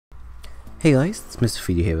Hey guys, it's Mr.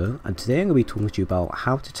 3D Hero, and today I'm going to be talking to you about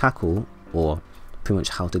how to tackle, or pretty much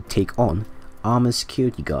how to take on, armored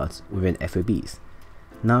security guards within FOBs.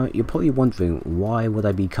 Now, you're probably wondering why would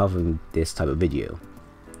I be covering this type of video,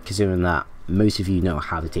 considering that most of you know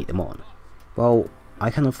how to take them on. Well, I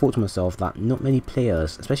kind of thought to myself that not many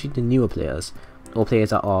players, especially the newer players, or players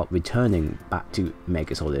that are returning back to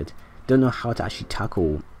Mega Solid, don't know how to actually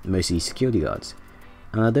tackle most of these security guards.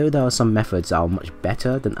 And although there are some methods that are much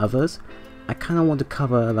better than others, I kind of want to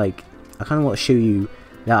cover, I kind of want to show you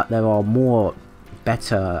that there are more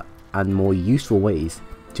better and more useful ways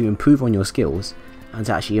to improve on your skills and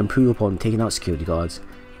to actually improve upon taking out security guards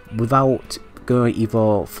without going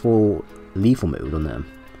either full lethal mode on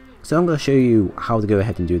them. So I'm going to show you how to go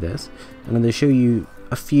ahead and do this. I'm going to show you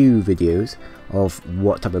a few videos of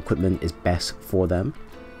what type of equipment is best for them,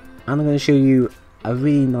 and I'm going to show you a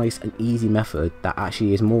really nice and easy method that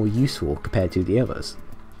actually is more useful compared to the others.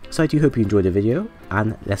 So I do hope you enjoyed the video,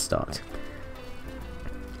 and let's start.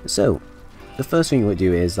 So the first thing you would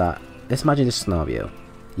do is that, let's imagine this scenario.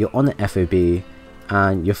 You're on an FOB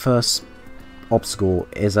and your first obstacle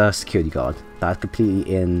is a security guard that is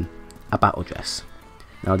completely in a battle dress.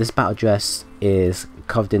 Now this battle dress is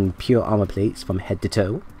covered in pure armor plates from head to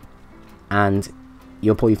toe, and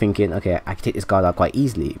you're probably thinking, okay, I can take this guard out quite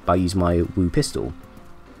easily by using my Woo pistol.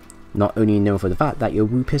 Not only known for the fact that your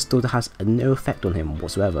Woo pistol has no effect on him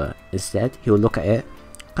whatsoever. Instead, he'll look at it,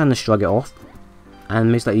 kind of shrug it off, and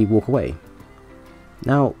most likely walk away.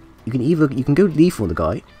 Now, you can go lethal on the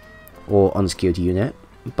guy, or on the security unit,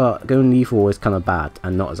 but going lethal is kind of bad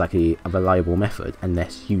and not exactly a reliable method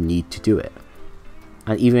unless you need to do it.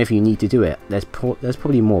 And even if you need to do it, there's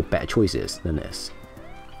probably more better choices than this.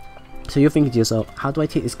 So you're thinking to yourself, how do I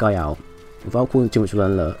take this guy out without causing too much of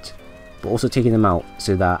an alert, but also taking them out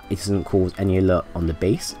so that it doesn't cause any alert on the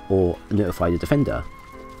base or notify the defender?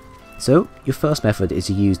 So your first method is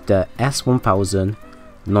to use the S1000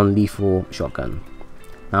 non-lethal shotgun.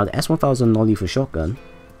 Now the S1000 non-lethal shotgun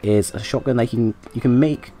is a shotgun that you can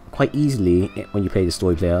make quite easily when you play the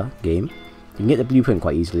story player game. You can get the blueprint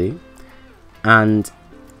quite easily, and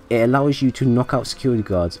it allows you to knock out security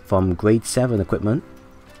guards from grade 7 equipment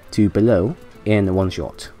to below in one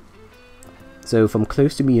shot. So from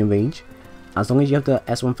close to medium range, as long as you have the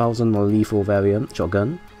S1000 non-lethal variant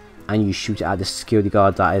shotgun and you shoot it at the security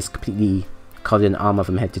guard that is completely covered in armor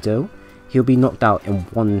from head to toe, he'll be knocked out in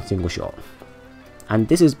one single shot. And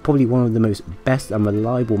this is probably one of the most best and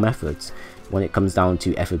reliable methods when it comes down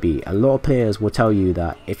to FOB. A lot of players will tell you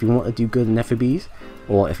that if you want to do good in FOBs,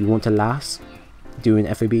 or if you want to last doing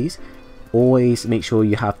FOBs, always make sure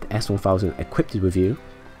you have the S1000 equipped with you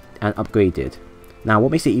and upgraded. Now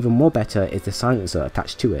what makes it even more better is the silencer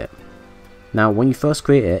attached to it. Now when you first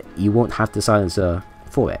create it, you won't have the silencer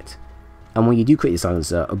for it, and when you do create the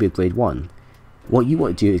silencer, it'll be a grade 1. What you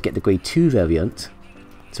want to do is get the grade 2 variant,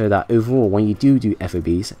 so that overall when you do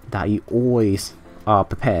FOBs, that you always are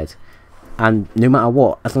prepared, and no matter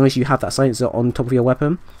what, as long as you have that silencer on top of your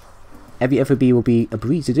weapon, every FOB will be a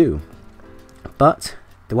breeze to do. But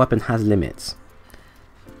the weapon has limits.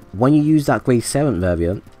 When you use that grade 7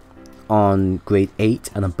 variant on grade 8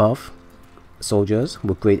 and above soldiers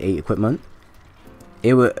with grade 8 equipment,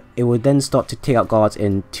 it would then start to take out guards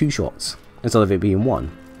in 2 shots instead of it being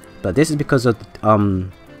 1. But this is because of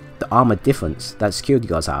the armor difference that security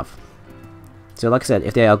guards have. So like I said,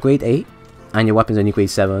 if they are grade 8 and your weapon's only grade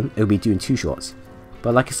 7, it will be doing 2 shots.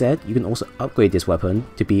 But like I said, you can also upgrade this weapon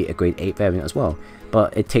to be a grade 8 variant as well,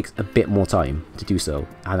 but it takes a bit more time to do so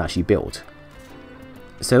and actually build.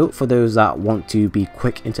 So for those that want to be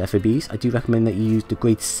quick into FOBs, I do recommend that you use the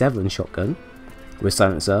grade 7 shotgun with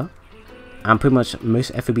silencer, and pretty much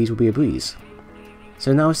most FOBs will be a breeze.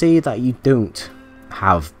 So now say that you don't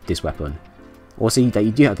have this weapon, or say that you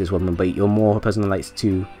do have this weapon but you're more a person that likes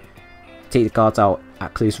to take the guards out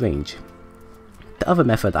at close range. The other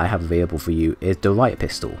method I have available for you is the riot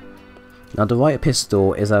pistol. Now the riot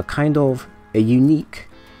pistol is a kind of a unique,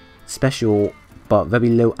 special but very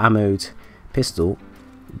low ammoed pistol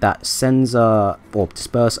that sends or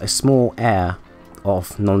disperses a small air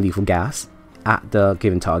of non-lethal gas at the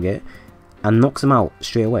given target and knocks them out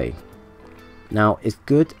straight away. Now it's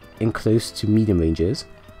good in close to medium ranges,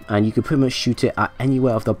 and you can pretty much shoot it at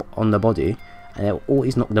anywhere on the body and it will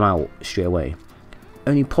always knock them out straight away.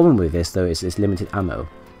 Only problem with this though is its limited ammo.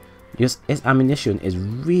 Its ammunition is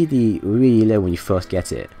really low when you first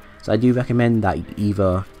get it, so I do recommend that you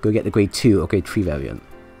either go get the grade 2 or grade 3 variant.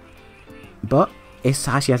 But it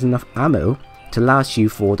actually has enough ammo to last you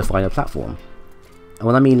for the final platform. And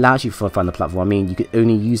when I mean last you for the final platform, I mean you could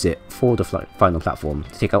only use it for the final platform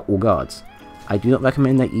to take out all guards. I do not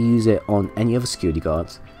recommend that you use it on any other security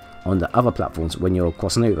guards, on the other platforms when you're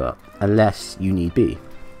crossing over, unless you need be.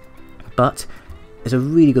 But it's a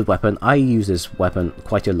really good weapon. I use this weapon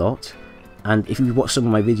quite a lot, and if you watch some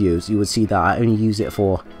of my videos, you would see that I only use it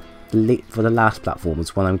for the last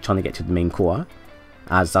platforms when I'm trying to get to the main core,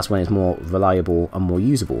 as that's when it's more reliable and more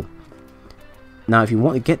usable. Now, if you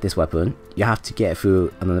want to get this weapon, you have to get it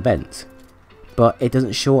through an event, but it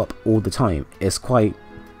doesn't show up all the time. It's quite,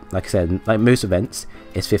 like I said, like most events,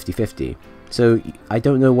 it's 50-50. So I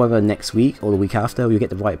don't know whether next week or the week after you'll get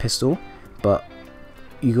the right pistol, but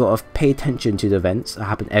you gotta pay attention to the events that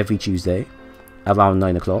happen every Tuesday around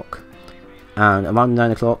 9 o'clock. And around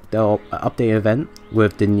 9 o'clock they'll update an event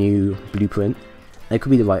with the new blueprint. It could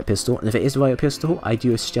be the right pistol, and if it is the right pistol, I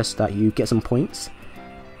do suggest that you get some points,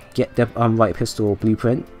 get the right pistol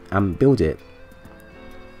blueprint, and build it.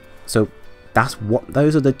 So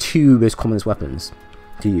those are the two most commonest weapons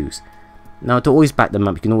to use. Now, to always back them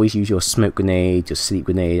up, you can always use your smoke grenade, your sleep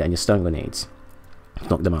grenade, and your stun grenades to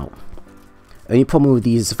knock them out. Only problem with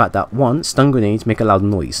these is the fact that, one, stun grenades make a loud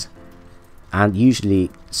noise, and usually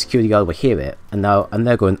security guard will hear it, and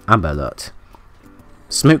they're going amber alert.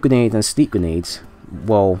 Smoke grenades and sleep grenades,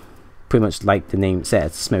 well, pretty much like the name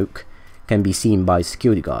says, smoke, can be seen by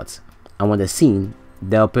security guards, and when they're seen,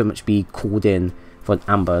 they'll pretty much be called in for an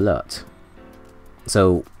amber alert.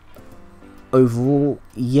 So overall,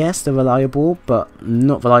 yes, they're reliable, but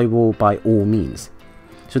not reliable by all means.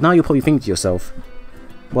 So now you're probably thinking to yourself,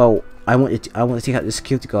 well, I want to take out the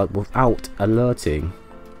security guard without alerting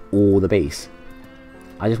all the base.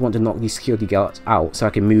 I just want to knock these security guards out so I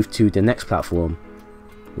can move to the next platform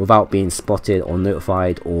without being spotted or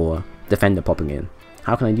notified or defender popping in.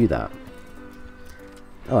 How can I do that?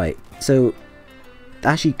 Alright, so to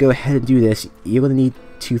actually go ahead and do this, you're going to need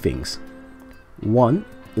two things. One,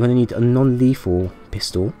 you're going to need a non-lethal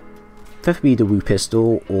pistol, preferably the Woo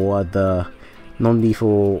pistol or the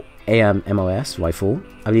non-lethal AM-MOS rifle.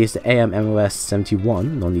 I believe it's the AM-MOS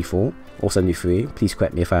 71 non-lethal, or 73, please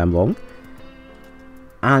correct me if I am wrong.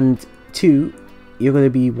 And two, you're going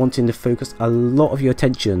to be wanting to focus a lot of your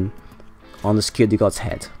attention on the security guard's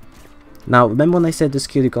head. Now, remember when I said the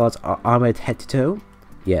security guards are armoured head to toe?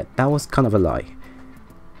 Yeah, that was kind of a lie.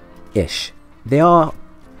 Ish. They are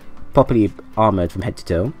properly armoured from head to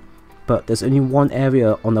toe, but there's only one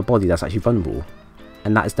area on the body that's actually vulnerable,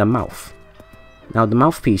 and that is the mouth. Now, the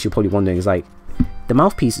mouthpiece, you're probably wondering, is like, the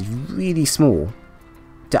mouthpiece is really small.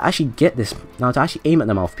 To actually get this, now to actually aim at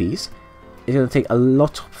the mouthpiece, it's going to take a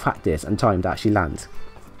lot of practice and time to actually land.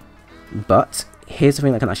 But here's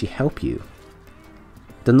something that can actually help you.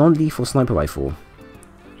 The non-lethal sniper rifle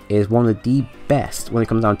is one of the best when it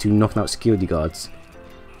comes down to knocking out security guards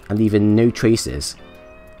and leaving no traces,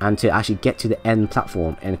 and to actually get to the end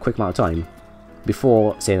platform in a quick amount of time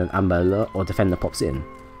before, say, an amber alert or defender pops in.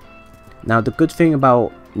 Now, the good thing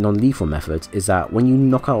about non-lethal methods is that when you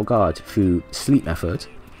knock out a guard through sleep method,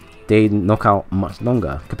 they knock out much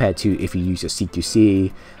longer compared to if you use your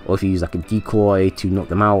CQC or if you use like a decoy to knock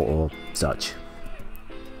them out or such.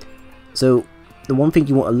 So the one thing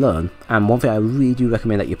you want to learn, and one thing I really do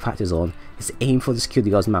recommend that you practice on, is to aim for the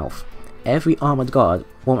security guard's mouth. Every armoured guard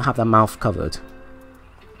won't have their mouth covered.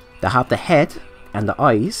 They'll have the head and the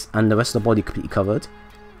eyes and the rest of the body completely covered,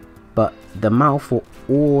 but the mouth will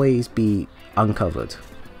always be uncovered.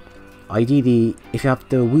 Ideally, if you have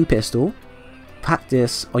the Woo pistol,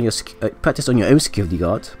 practice on your own security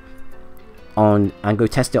guard, and go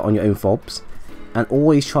test it on your own FOBs, and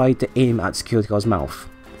always try to aim at security guard's mouth.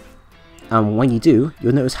 And when you do,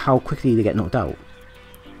 you'll notice how quickly they get knocked out.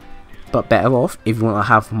 But better off, if you want to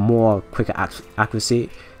have quicker accuracy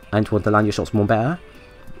and want to land your shots more better,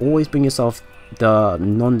 always bring yourself the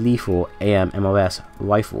non-lethal AM-MOS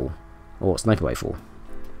rifle or sniper rifle.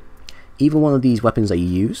 Either one of these weapons that you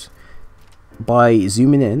use, by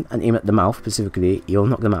zooming in and aim at the mouth specifically, you'll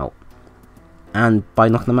knock them out. And by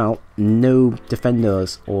knocking them out, no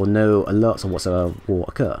defenders or no alerts or whatsoever will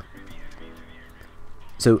occur.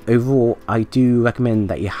 So overall, I do recommend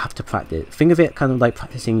that you have to practice. Think of it kind of like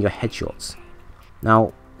practicing your headshots.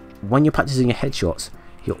 Now, when you're practicing your headshots,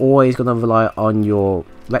 you're always going to rely on your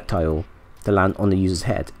rectile to land on the user's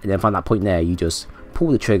head, and then from that point there, you just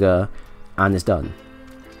pull the trigger and it's done.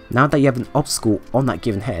 Now that you have an obstacle on that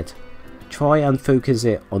given head, try and focus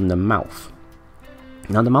it on the mouth.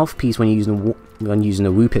 Now the mouthpiece, when you're using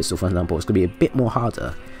a Woo pistol, for example, it's going to be a bit more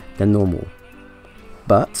harder than normal,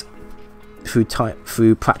 but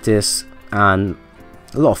through practice and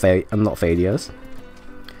a lot of failures,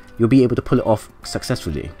 you'll be able to pull it off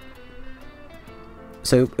successfully.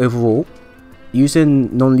 So overall,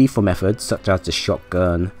 using non-lethal methods such as the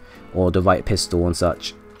shotgun or the right pistol and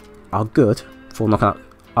such are good for knocking out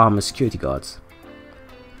armored security guards.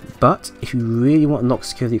 But if you really want to knock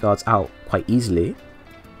security guards out quite easily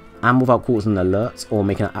and without causing alerts or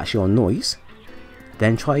making an actual noise,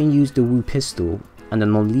 then try and use the Woo pistol and the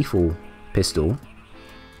non-lethal pistol.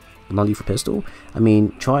 I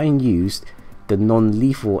mean, try and use the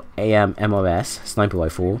non-lethal MRS sniper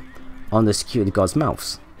rifle on the security guard's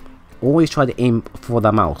mouths. Always try to aim for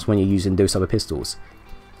their mouths when you're using those type of pistols,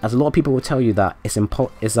 as a lot of people will tell you that is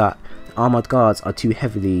that armored guards are too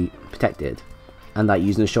heavily protected and that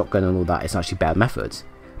using a shotgun and all that is actually bad methods.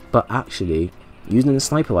 But actually, using the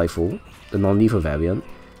sniper rifle, the non-lethal variant,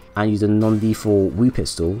 and using the non-lethal Woo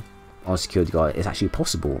pistol on security guard is actually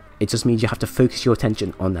possible. It just means you have to focus your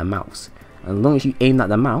attention on their mouths, and as long as you aim at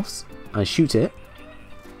their mouths and shoot it,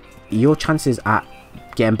 your chances at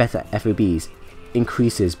getting better FOBs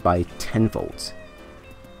increases by tenfold.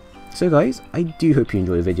 So guys, I do hope you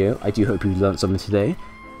enjoyed the video. I do hope you learned something today.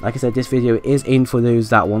 Like I said, this video is aimed for those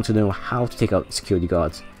that want to know how to take out security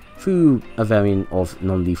guards through a variant of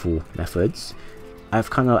non-lethal methods. I've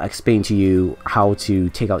kind of explained to you how to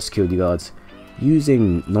take out security guards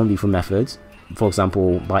using non-lethal methods, for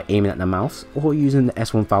example by aiming at their mouths or using the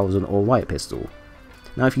S1000 or riot pistol.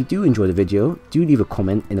 Now if you do enjoy the video, do leave a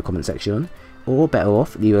comment in the comment section, or better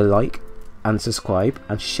off, leave a like and subscribe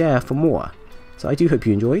and share for more. So I do hope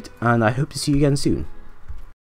you enjoyed, and I hope to see you again soon.